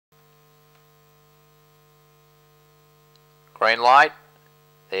Green light.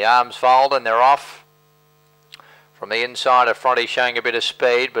 The arms fold and they're off. From the inside of Fronty showing a bit of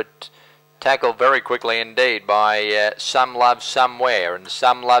speed, but tackled very quickly indeed by Some Love Somewhere. And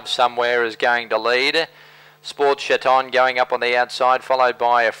Some Love Somewhere is going to lead. Sports Chaton going up on the outside, followed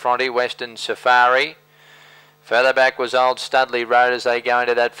by Fronty, Western Safari. Further back was Old Studley Road as they go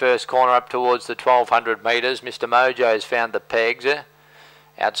into that first corner up towards the 1200 metres. Mr. Mojo's found the pegs.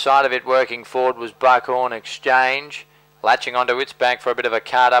 Outside of it, working forward, was Buckhorn Exchange. Latching onto its back for a bit of a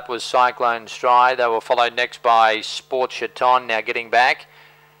card up was Cyclone Stride. They were followed next by Sport Chaton, now getting back.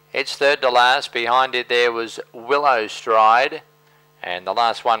 It's third to last. Behind it there was Willow Stride. And the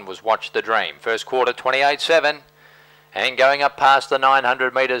last one was Watch the Dream. First quarter, 28.7. And going up past the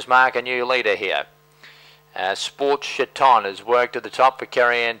 900 metres mark, a new leader here. Sport Chaton has worked at the top for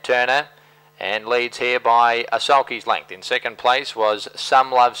Kerry-Ann Turner and leads here by a sulky's length. In second place was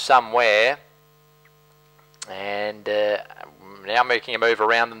Some Love Somewhere. And now making a move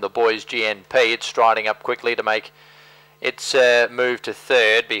around them, the boys GNP. It's striding up quickly to make its move to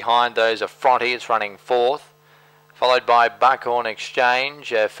third. Behind those are Fronty, it's running fourth. Followed by Buckhorn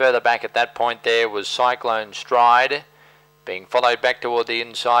Exchange. Further back at that point there was Cyclone Stride. Being followed back toward the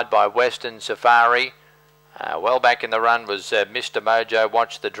inside by Western Safari. Well back in the run was Mr. Mojo,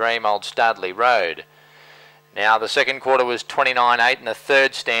 Watch the Dream, Old Studley Road. Now the second quarter was 29.8 and the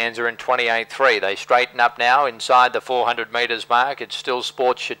third stanza in 28.3. They straighten up now inside the 400 metres mark. It's still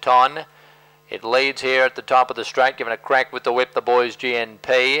Sports Chaton. It leads here at the top of the straight, giving a crack with the whip, the boys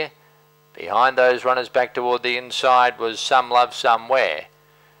GNP. Behind those runners back toward the inside was Some Love Somewhere.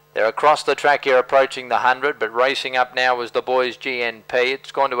 They're across the track here approaching the 100, but racing up now was the boys GNP.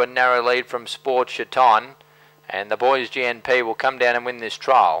 It's gone to a narrow lead from Sports Chaton, and the boys GNP will come down and win this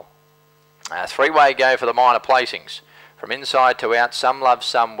trial. A three-way go for the minor placings. From inside to out, Some Love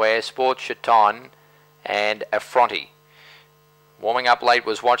Somewhere, Sports Chaton and Fronty. Warming up late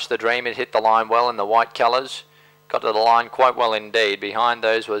was Watch the Dream. It hit the line well in the white colours. Got to the line quite well indeed. Behind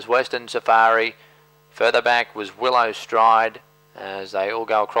those was Western Safari. Further back was Willow Stride as they all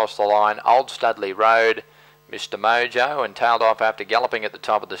go across the line. Old Studley Road, Mr. Mojo, and tailed off after galloping at the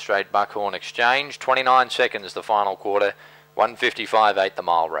top of the straight, Buckhorn Exchange. 29 seconds the final quarter, 1:55.8 the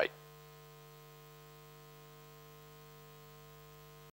mile rate.